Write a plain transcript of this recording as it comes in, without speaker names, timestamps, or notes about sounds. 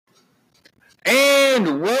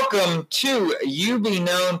And welcome to You Be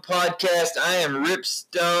Known podcast. I am Rip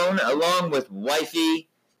Stone along with Wifey.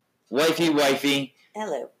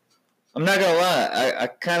 Hello. I'm not going to lie. I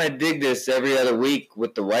kind of dig this every other week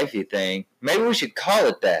with the wifey thing. Maybe we should call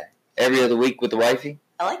it that. Every other week with the wifey.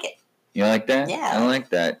 I like it. You like that? Yeah. I like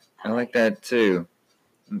that. I like that too.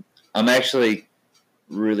 I'm actually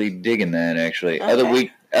really digging that actually.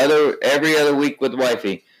 Okay. Every other week with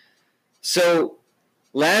wifey. So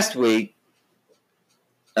last week,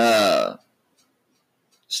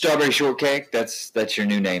 strawberry shortcake. That's your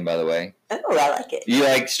new name, by the way. Oh, I like it. You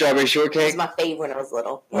like strawberry It shortcake? was my favorite when I was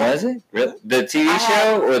little. Yeah. Was it? Really? The TV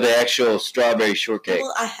show or the actual strawberry shortcake?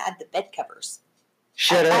 Well, I had the bed covers.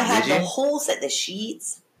 Shut I up, had did the you? whole set, the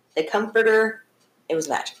sheets, the comforter. It was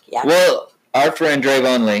magic, yeah. Well, our friend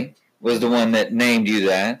Drayvon Lee was the one that named you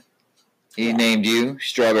that. He Yeah. named you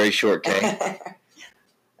strawberry shortcake.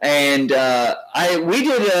 And I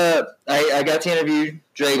got to interview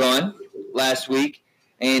Drayvon last week,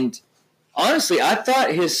 and honestly, I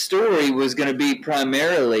thought his story was going to be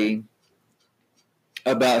primarily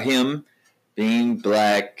about him being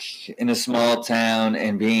black in a small town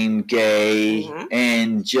and being gay Mhm.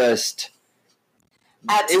 and just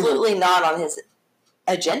Absolutely not on his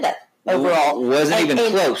agenda overall. wasn't And- even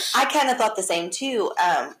and close. I kind of thought the same too,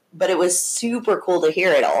 but it was super cool to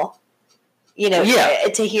hear it all. You know, Yeah.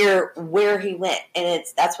 to hear where he went, and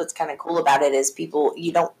that's what's kind of cool about it is people,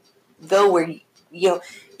 you don't go where you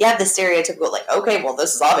have the stereotypical like, okay, well,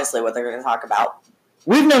 this is obviously what they're going to talk about.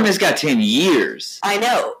 We've known this guy 10 years. I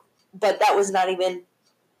know, but that was not even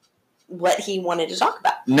what he wanted to talk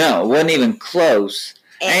about. No, it wasn't even close.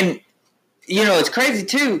 And, And you know, it's crazy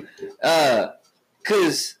too,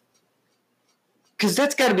 because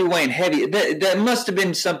that's got to be weighing heavy. That must have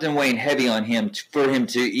been something weighing heavy on him for him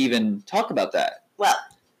to even talk about that. well,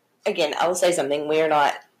 again, I will say something. We are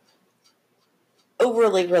not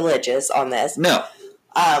overly religious on this. No,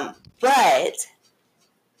 But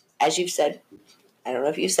as you've said, I don't know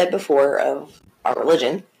if you said before of our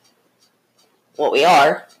religion, what we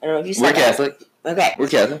are. I don't know if you said we're that. Catholic. Okay. We're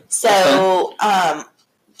Catholic. So,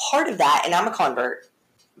 part of that, and I'm a convert,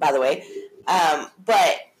 by the way,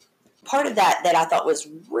 but part of that I thought was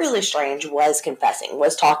really strange was confessing,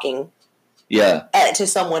 was talking Yeah, to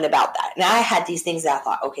someone about that. And I had these things that I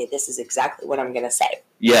thought, okay, this is exactly what I'm going to say.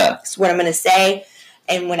 yeah, It's what I'm going to say.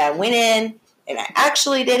 And when I went in and I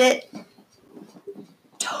actually did it,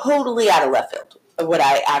 totally out of left field of what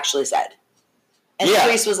I actually said. And Yeah. the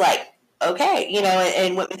priest was like, okay,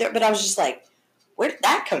 and went there. But I was just like, where did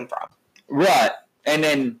that come from? right. And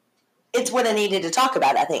then It's what I needed to talk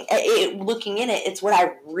about, I think. Looking in it, it's what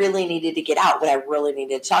I really needed to get out, what I really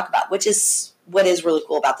needed to talk about, which is what is really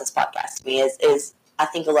cool about this podcast to me is I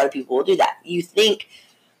think a lot of people will do that. You think,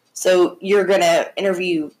 so you're going to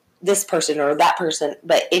interview this person or that person,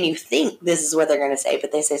 and you think this is what they're going to say,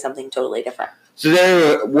 but they say something totally different. so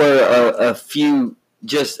there were a few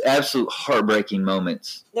just absolute heartbreaking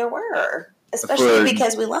moments. There were, especially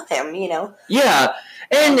because we love him, Yeah,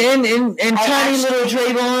 and tiny actually- little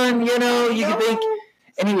Drayvon, you could think.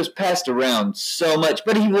 And he was passed around so much,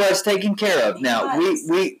 but he was taken care of. He Now was.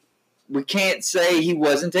 we can't say he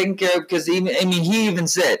wasn't taken care of because he even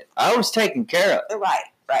said I was taken care of. Right.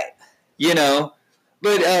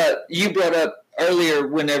 But you brought up earlier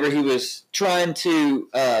whenever he was trying to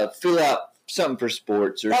fill out something for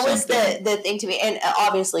sports or That was something. the thing to me, and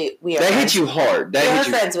obviously we are That friends. hit you hard. We are That hit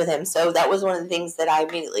you. friends with him, so that was one of the things that I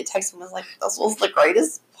immediately texted him. I was like, "This was the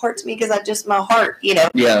greatest part to me because my heart,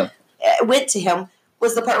 Yeah, went to him."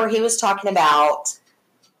 Was the part where he was talking about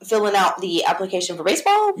filling out the application for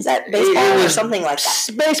baseball? Was that baseball It or was something like that?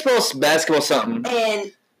 baseball, basketball, something.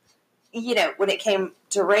 And when it came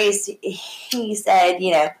to race, he said,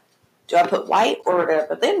 do I put white or do I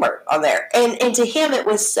put the N-word on there? And to him, it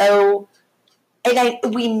was so.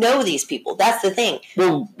 And we know these people. That's the thing.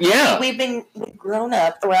 Well, yeah, We've grown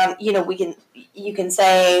up around. You can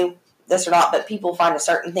say this or not, but people find a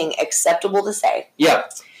certain thing acceptable to say. yeah,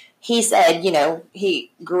 He said,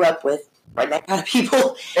 he grew up with redneck kind of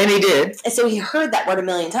people, and he did. and so he heard that word a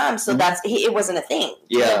million times. So it wasn't a thing.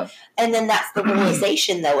 Yeah, And then that's the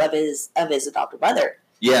realization, though, of his adopted mother.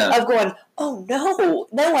 yeah, Of going, oh,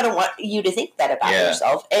 no, I don't want you to think that about Yeah.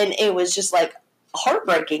 yourself. And it was just like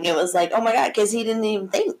heartbreaking. It was like, oh my God, because he didn't even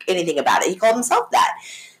think anything about it. He called himself that.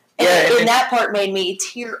 And, Yeah, and that part made me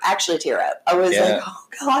tear up. I was like, oh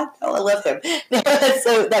God, I love him.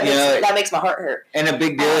 So that makes my heart hurt. and a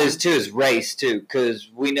big deal is race too, because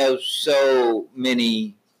we know so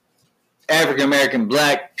many African American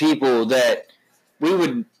black people that we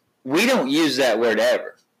don't use that word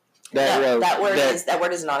ever. That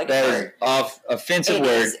word is not a good That word. is offensive It word.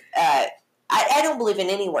 is, I I don't believe in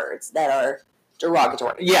any words that are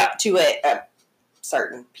derogatory. Yeah. To a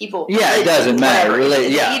certain people. Yeah, it doesn't matter.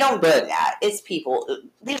 Really, yeah, you don't do that. It's people.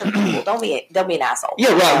 These are people. Don't be an asshole.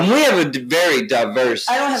 Yeah, right. We have a very diverse.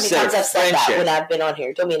 I don't have any times I've said that when I've been on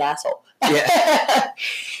here. Don't be an asshole. Yeah.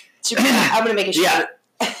 I'm gonna make a shirt.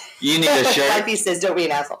 Yeah. You need a shirt. My piece says, "Don't be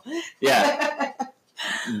an asshole." Yeah.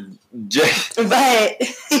 But yeah,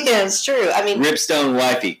 it's true. I mean, Ripstone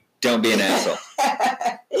wifey, don't be an asshole.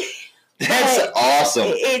 That's awesome.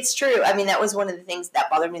 It's true. I mean, that was one of the things that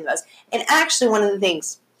bothered me the most. And actually, one of the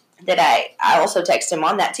things that I also texted him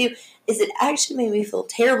on that too is it actually made me feel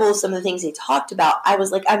terrible with some of the things he talked about. I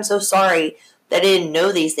was like, I'm so sorry that I didn't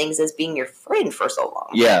know these things as being your friend for so long.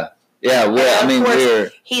 Yeah. Yeah. Well, I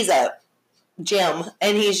mean, he's a Jim,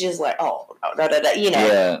 and he's just like, oh, no. You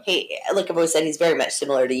know, he, like I've always said, he's very much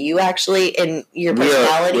similar to you, actually, in your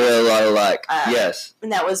personality. We're a lot alike. Yes.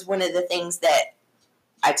 And that was one of the things that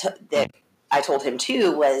I told him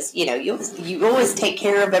too was, you know, you always take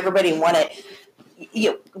care of everybody and want to,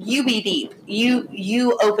 you be deep,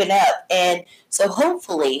 you open up, and so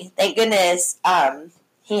hopefully, thank goodness,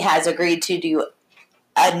 he has agreed to do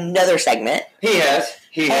another segment. He has.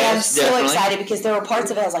 And I'm so excited because there were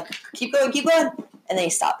parts of it I was like, keep going, and then he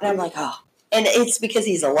stopped, and I'm like, oh. And it's because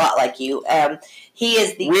he's a lot like you. He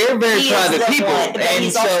is the we're very private people, but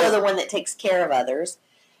he's also the one that takes care of others,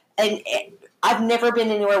 and I've never been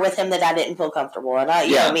anywhere with him that I didn't feel comfortable. And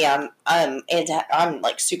you know me, I'm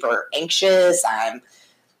like super anxious. I'm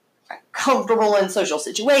comfortable in social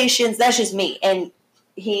situations. That's just me. And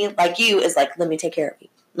he, like you, is like, let me take care of you.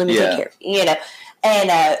 Let me take care of you. You know,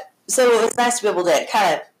 and so it was nice to be able to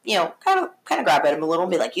kind of grab at him a little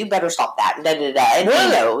and be like, you better stop that. And And he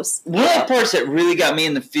knows. One of the parts that really got me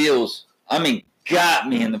in the feels,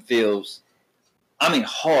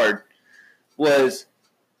 hard, was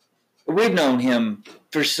we've known him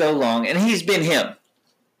for so long, and he's been him,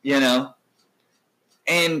 you know?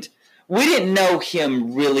 And we didn't know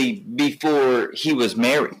him really before he was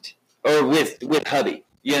married or with hubby,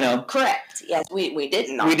 you know? Correct. Yes, we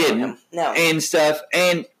didn't know him. No. And stuff.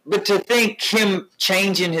 But to think him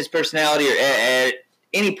changing his personality or at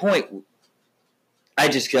any point, I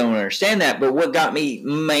just don't understand that. But what got me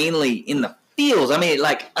mainly in the feels, I mean,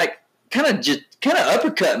 like kind of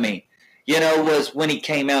uppercut me, you know, was when he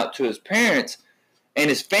came out to his parents and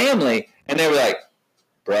his family, and they were like,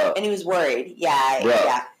 bro. And he was worried. Yeah. Bro.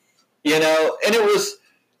 Yeah. You know, and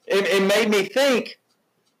it made me think,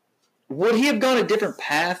 would he have gone a different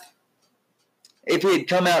path if he had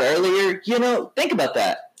come out earlier? You know, think about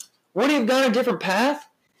that. Would he have gone a different path?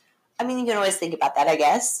 I mean, you can always think about that, I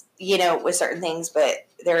guess, you know, with certain things, but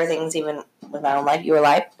there are things even with my own life, your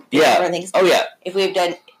life. Yeah. Things. Oh, yeah. If we've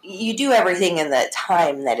done, you do everything in the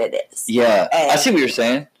time that it is. Yeah. And, I see what you're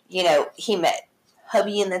saying. You know, he met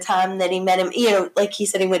hubby in the time that he met him. You know, like he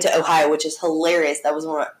said, he went to Ohio, which is hilarious. That was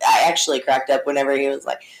one I actually cracked up whenever he was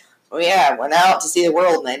like, oh, yeah, I went out to see the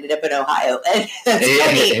world and I ended up in Ohio. And that's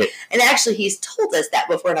funny. And actually, he's told us that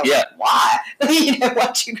before. And I was like, why? You know,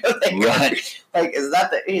 why'd you go there? Right. Like, is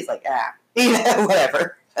that the... He's like, you know,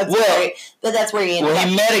 whatever. But that's where he ended up.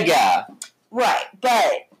 He met a guy. Right.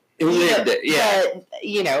 But... Who lived there, yeah. But,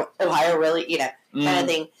 you know, Ohio really, you know, kind of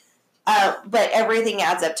thing. But everything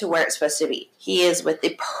adds up to where it's supposed to be. He is with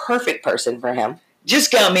the perfect person for him.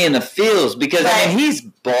 Just got me in the feels because, I mean, he's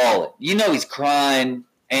bawling. You know he's crying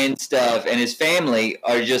and stuff, and his family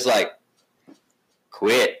are just like,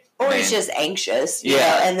 quit. Or man. he's just anxious, you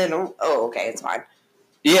know, and then, oh, okay, it's fine.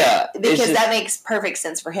 Yeah. Because that makes perfect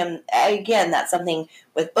sense for him. Again, that's something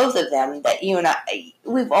with both of them that you and I,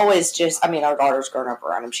 we've always just, I mean, our daughter's grown up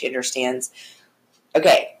around him. She understands.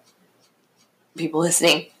 Okay, people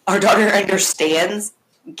listening, our daughter understands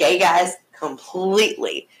gay guys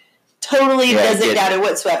completely. Totally doesn't doubt it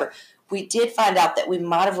whatsoever. We did find out that we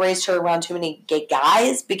might have raised her around too many gay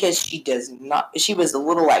guys because she does not, she was a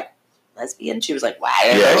little like lesbian. She was like, wow.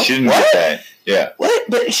 Yeah, she didn't get that. Yeah. What?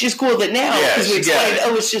 But she's cool with it now because we explained,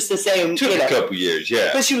 it's just the same. Took a couple years, yeah.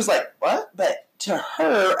 But she was like, what? But to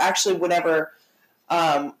her, actually, whenever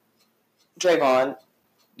Drayvon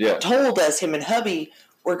told us him and hubby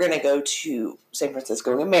were going to go to San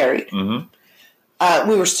Francisco and get married,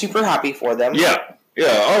 we were super happy for them. Yeah. Yeah.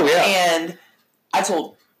 Oh, yeah. And I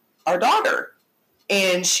told our daughter,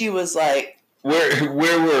 and she was like, Where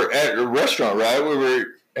we're at a restaurant, right? Where we're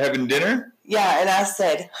having dinner? Yeah, and I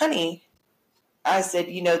said, honey,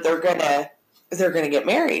 you know, they're gonna get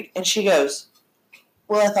married. And she goes,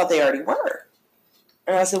 well, I thought they already were.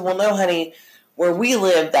 And I said, well, no, honey, where we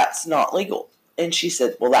live, that's not legal. And she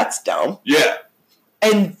said, well, that's dumb. Yeah.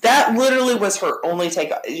 And that literally was her only take.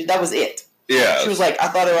 That was it. Yeah. She was like, I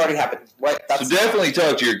thought it already happened. What? So definitely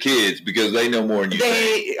talk to your kids because they know more than you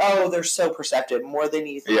think. They're so perceptive, more than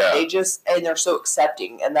you think. Yeah. And they're so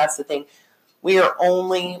accepting, and that's the thing. We are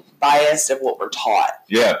only biased of what we're taught.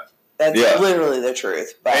 Yeah. That's literally the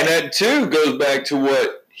truth. But, and that, too, goes back to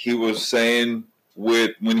what he was saying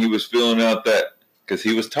when he was filling out that, because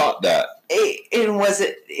he was taught that.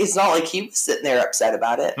 It's not like he was sitting there upset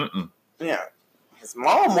about it. Yeah. His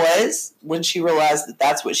mom was, when she realized that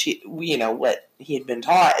that's what what he had been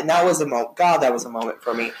taught. And that was a moment, God, that was a moment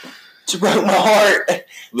for me. It broke my heart.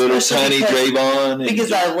 Little tiny Draymond.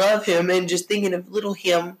 Because I love him, and just thinking of little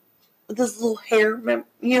him with his little hair,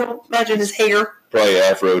 imagine his hair. Probably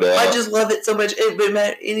afroed out. I just love it so much.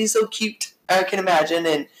 And he's so cute, I can imagine.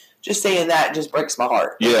 And just saying that just breaks my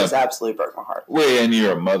heart. It just absolutely broke my heart. Well, and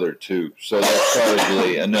you're a mother, too. So that's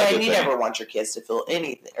probably another thing. And you never want your kids to feel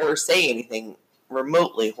anything or say anything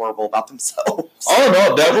remotely horrible about themselves. Oh,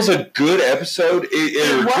 no. That was a good episode.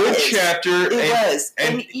 It was a good chapter. It was.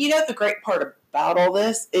 And the great part about all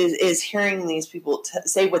this is hearing these people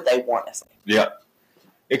say what they want to say. Yeah.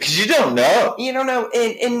 Because you don't know. You don't know.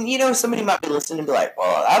 And somebody might be listening and be like,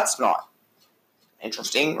 well, that's not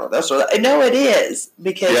interesting or this or that. No, it is.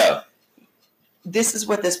 Because this is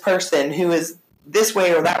what this person who is this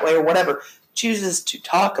way or that way or whatever chooses to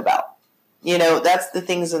talk about. That's the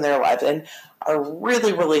things in their life. And I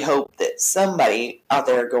really, really hope that somebody out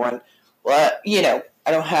there going, well, I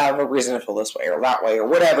don't have a reason to feel this way or that way or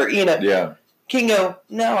whatever, can go,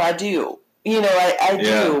 no, I do. I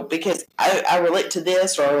do because I relate to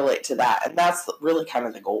this or I relate to that. And that's really kind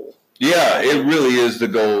of the goal. Yeah, it really is the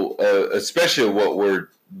goal, especially what we're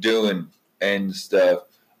doing and stuff.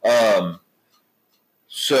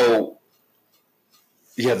 So,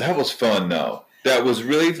 that was fun, though. That was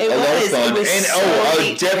really a lot of fun.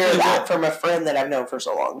 I definitely that from a friend that I've known for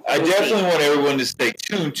so long. I definitely want everyone to stay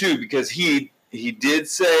tuned, too, because he did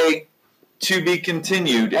say to be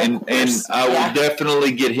continued, and I will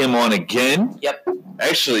definitely get him on again. Yep.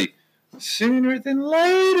 Actually, sooner than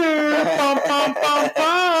later. Bum, bum, bum,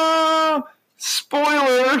 bum.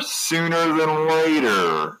 Spoiler, sooner than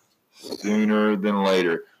later. Sooner than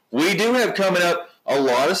later. We do have coming up a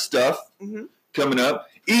lot of stuff coming up.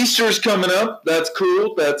 Easter's coming up. That's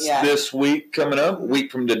cool. That's this week coming up, a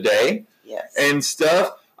week from today. Yes. And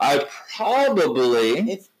stuff. I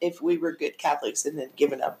probably... If we were good Catholics and had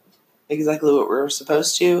given up exactly what we were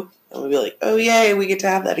supposed to, and we'd be like, oh, yay, we get to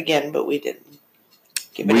have that again, but we didn't.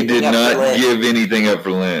 We did not give anything up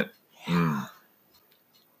for Lent.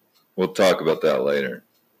 We'll talk about that later.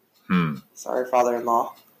 Sorry,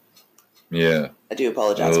 father-in-law. Yeah. I do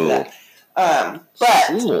apologize for that.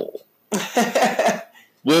 But...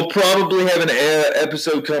 We'll probably have an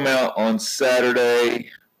episode come out on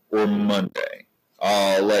Saturday or Monday.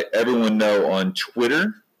 I'll let everyone know on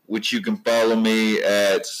Twitter, which you can follow me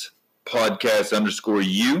at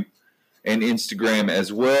podcast_u, and Instagram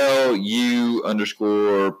as well,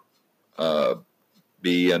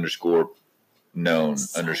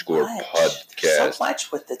 u_b_known_podcast. So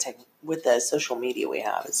much with the social media we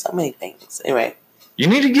have. It's so many things. Anyway. You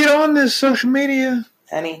need to get on this social media.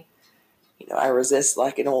 Honey. I resist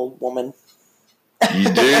like an old woman.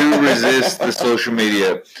 You do resist the social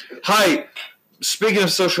media. Hi, speaking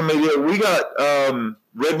of social media, we got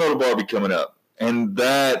Red Metal Barbie coming up, and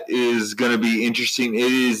that is going to be interesting.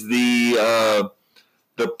 It is the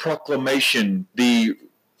proclamation, the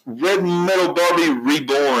Red Metal Barbie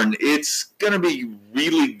Reborn. It's going to be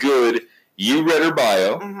really good. You read her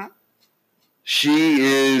bio. Mm-hmm. She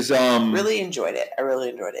is... really enjoyed it. I really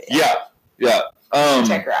enjoyed it. Yeah.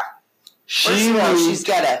 Check her out. First of all, she's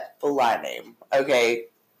got a full-line name. Okay,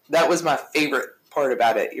 that was my favorite part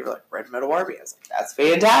about it. You were like, Red Metal Barbie. I was like, that's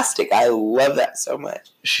fantastic. I love that so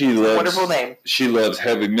much. It's a wonderful name. She loves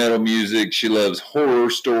heavy metal music. She loves horror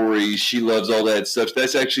stories. She loves all that stuff.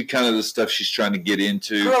 That's actually kind of the stuff she's trying to get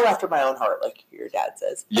into. Girl after my own heart, like your dad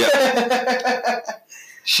says. Yeah.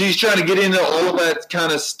 She's trying to get into all that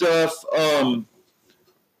kind of stuff. Her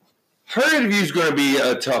interview is going to be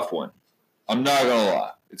a tough one. I'm not going to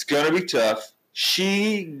lie. It's going to be tough.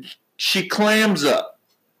 She clams up.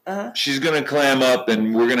 Uh-huh. She's going to clam up,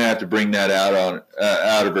 and we're going to have to bring that out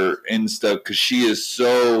of her and stuff because she's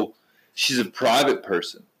a private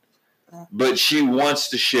person. Uh-huh. But she wants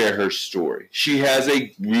to share her story. She has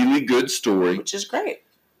a really good story. Which is great.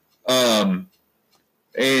 And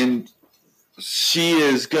she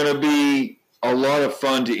is going to be a lot of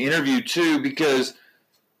fun to interview, too, because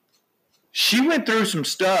she went through some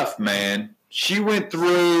stuff, man. She went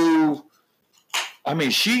through,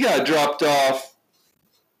 she got dropped off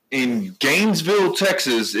in Gainesville,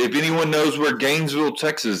 Texas. If anyone knows where Gainesville,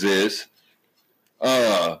 Texas is,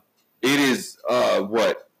 It is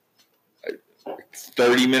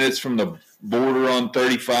 30 minutes from the border on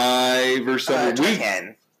 35 or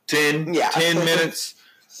something. 10 minutes.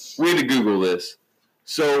 We had to Google this.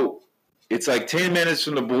 So it's like 10 minutes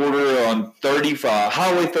from the border on 35,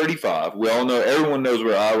 Highway 35. We all know, everyone knows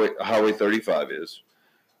where Highway 35 is.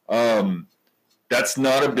 That's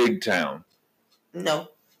not a big town. No.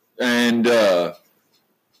 And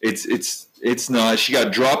it's not. She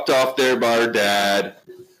got dropped off there by her dad,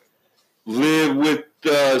 lived with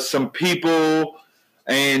some people,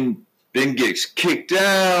 and then gets kicked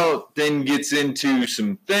out, then gets into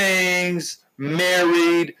some things,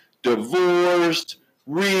 married, divorced,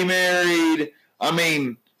 remarried. I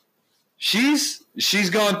mean, she's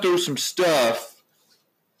gone through some stuff.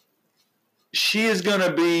 She is going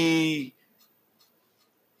to be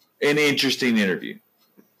an interesting interview.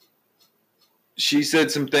 She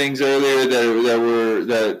said some things earlier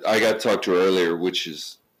that I got to talk to her earlier, which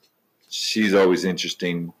is she's always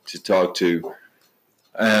interesting to talk to.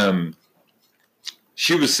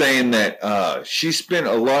 She was saying that she spent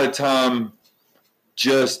a lot of time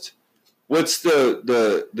just what's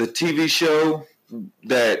the TV show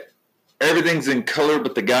that everything's in color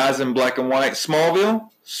but the guy's in black and white? Smallville?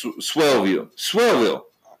 Swellville.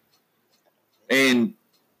 And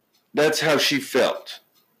that's how she felt.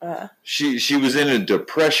 She was in a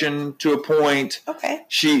depression to a point. Okay.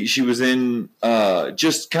 She was in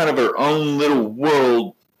just kind of her own little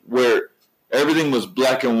world where everything was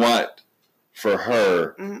black and white for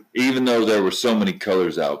her, even though there were so many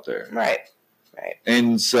colors out there. Right.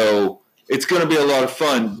 And so it's going to be a lot of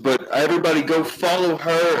fun. But everybody go follow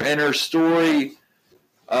her and her story.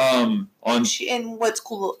 And what's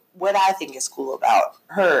cool, what I think is cool about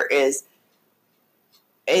her is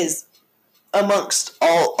amongst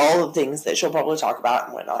all the things that she'll probably talk about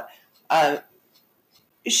and whatnot,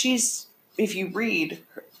 she's, if you read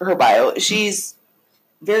her bio, she's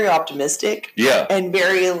very optimistic. Yeah. And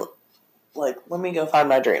very, like, let me go find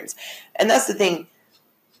my dreams. And that's the thing.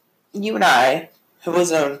 You and I, who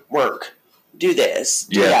was on work, do this,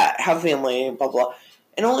 do that, have a family, blah, blah.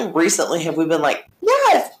 And only recently have we been like,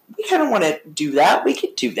 yeah, if we kind of want to do that, we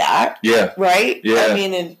could do that. Yeah. Right? Yeah. I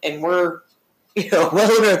mean, and we're,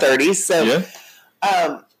 well in our 30s. So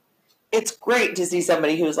it's great to see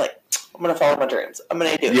somebody who's like, I'm going to follow my dreams. I'm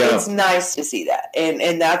going to do it. Yeah. It's nice to see that. And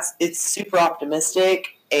it's super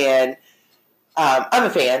optimistic. And I'm a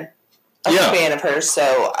fan. I'm a fan of hers.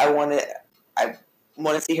 So I want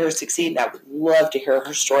to see her succeed. And I would love to hear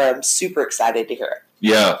her story. I'm super excited to hear it.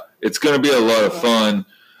 Yeah. It's going to be a lot of fun.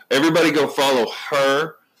 Everybody go follow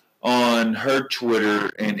her on her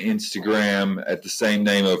Twitter and Instagram at the same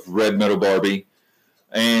name of Red Metal Barbie.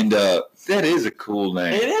 And that is a cool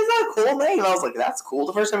name. It is a cool name. I was like, that's cool.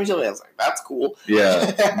 The first time you told me, I was like, that's cool.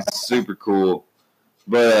 Yeah, it's super cool.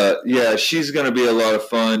 But, she's going to be a lot of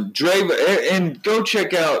fun. And go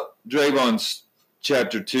check out Drayvon's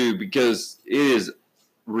Chapter 2 because it is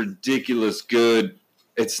ridiculous good.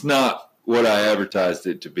 It's not what I advertised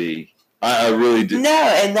it to be. I really do. No,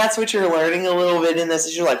 and that's what you're learning a little bit in this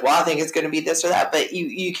is you're like, well, I think it's going to be this or that. But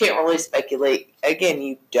you can't really speculate. Again,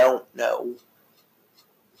 you don't know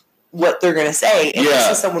what they're going to say. And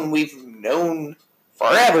this is someone we've known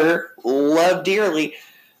forever, loved dearly.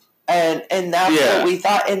 And that's what we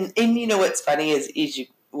thought. And you know what's funny is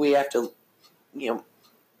we have to, be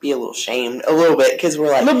a little shamed a little bit because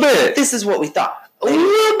we're like, a little bit. This is what we thought. A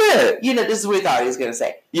little bit. This is what we thought he was going to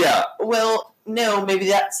say. Yeah. Well, no, maybe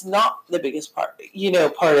that's not the biggest part,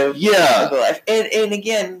 part of life. And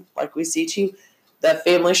again, like we see too, the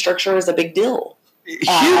family structure is a big deal.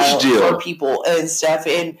 Huge deal. For people and stuff.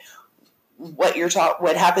 And what you're taught,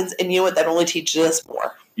 what happens, and you know what, that only teaches us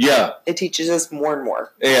more. Yeah. It teaches us more and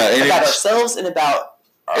more. Yeah. And about ourselves and about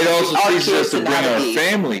it also teaches us to bring our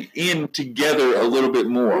family in together a little bit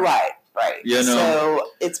more. Right. So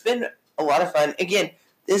it's been a lot of fun. Again,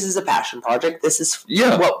 this is a passion project. This is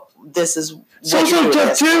so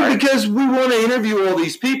tough too because we want to interview all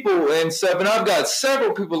these people and stuff, and I've got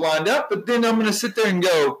several people lined up, but then I'm going to sit there and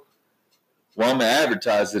go, well, I'm going to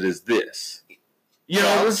advertise it as this.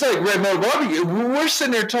 It's like Red Metal Barbecue. We're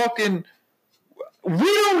sitting there talking. We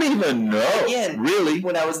don't even know. Again, really.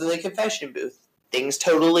 When I was in the confession booth, things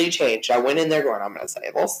totally changed. I went in there going, I'm going to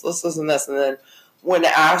say this, and this. And then when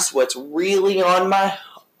asked what's really on my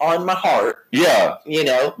heart. Yeah.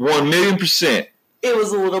 1,000,000%. It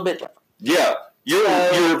was a little bit different. Yeah.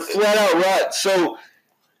 You're flat out right. So,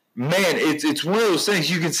 man, it's one of those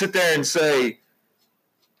things you can sit there and say,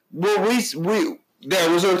 well, that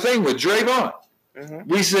was our thing with Drayvon. Mm-hmm.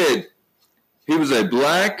 We said he was a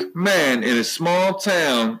black man in a small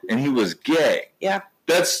town and he was gay. Yeah.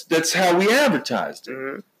 That's how we advertised it.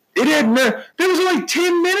 Mm-hmm. It had there was only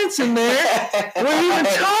 10 minutes in there where he even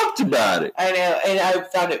talked about it. I know, and I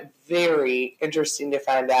found it very interesting to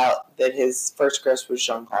find out that his first crush was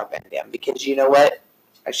Jean-Claude Van Damme, because you know what?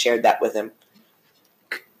 I shared that with him.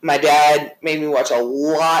 My dad made me watch a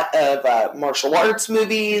lot of martial arts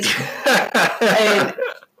movies, and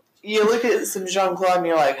you look at some Jean-Claude and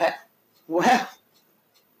you're like, hey, wow,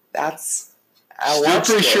 I'll watch Still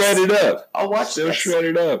pretty this. shredded up. I'll watch Still this.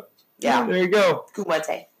 shredded up. Yeah. There you go.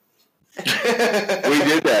 Kumite. We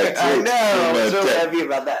did that too. I know. I was really Kumite. happy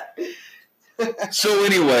about that. So,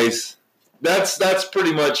 anyways, that's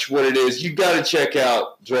pretty much what it is. You got to check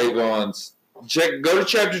out Drayvon's. Go to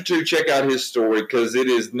chapter 2. Check out his story, because it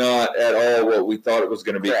is not at all what we thought it was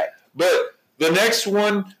going to be. Correct. But the next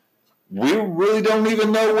one, we really don't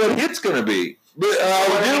even know what it's going to be. But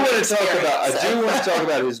I do want to talk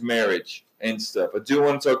about his marriage and stuff. I do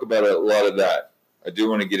want to talk about a lot of that. I do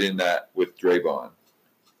want to get in that with Drayvon.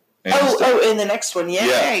 In the next one,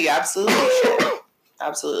 yeah, you absolutely should.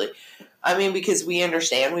 Absolutely. I mean, because we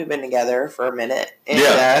understand we've been together for a minute,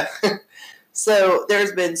 and so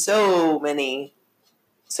there's been so many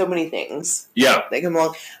things. Yeah. That come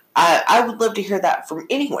along. I would love to hear that from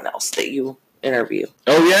anyone else that you interview.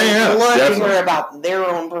 Oh yeah. I'd love definitely. to hear about their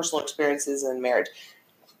own personal experiences in marriage.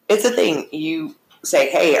 It's a thing. You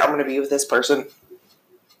say, "Hey, I'm going to be with this person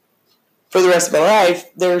for the rest of my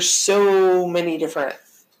life." There's so many different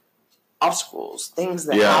obstacles, things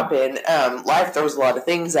that happen. Life throws a lot of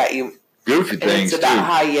things at you. Goofy And things it's about too.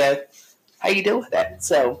 how you deal with it.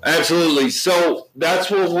 So Absolutely. So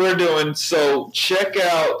that's what we're doing. So check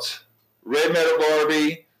out Red Metal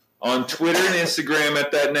Barbie on Twitter and Instagram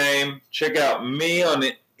at that name. Check out me on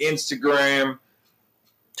Instagram,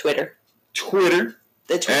 Twitter.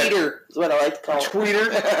 The tweeter is what I like to call it.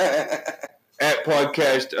 Twitter at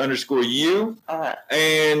podcast_you. Uh-huh.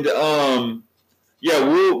 And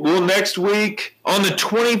we'll next week on the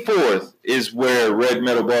 24th is where Red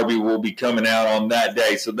Metal Barbie will be coming out on that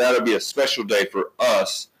day. So that'll be a special day for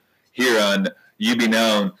us here on You Be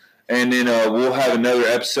Known. And then we'll have another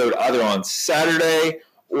episode either on Saturday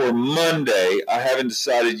or Monday. I haven't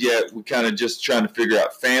decided yet. We're kind of just trying to figure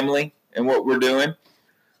out family and what we're doing.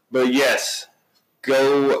 But yes,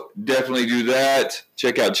 go definitely do that.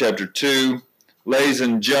 Check out chapter 2. Ladies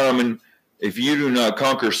and gentlemen, if you do not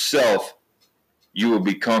conquer self, you will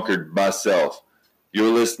be conquered by self.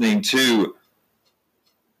 You're listening to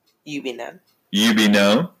You Be Known. You Be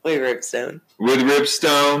Known With Ripstone. with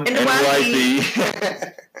Ripstone and Wifey.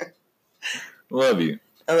 Wifey. Love you.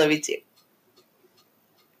 I love you too.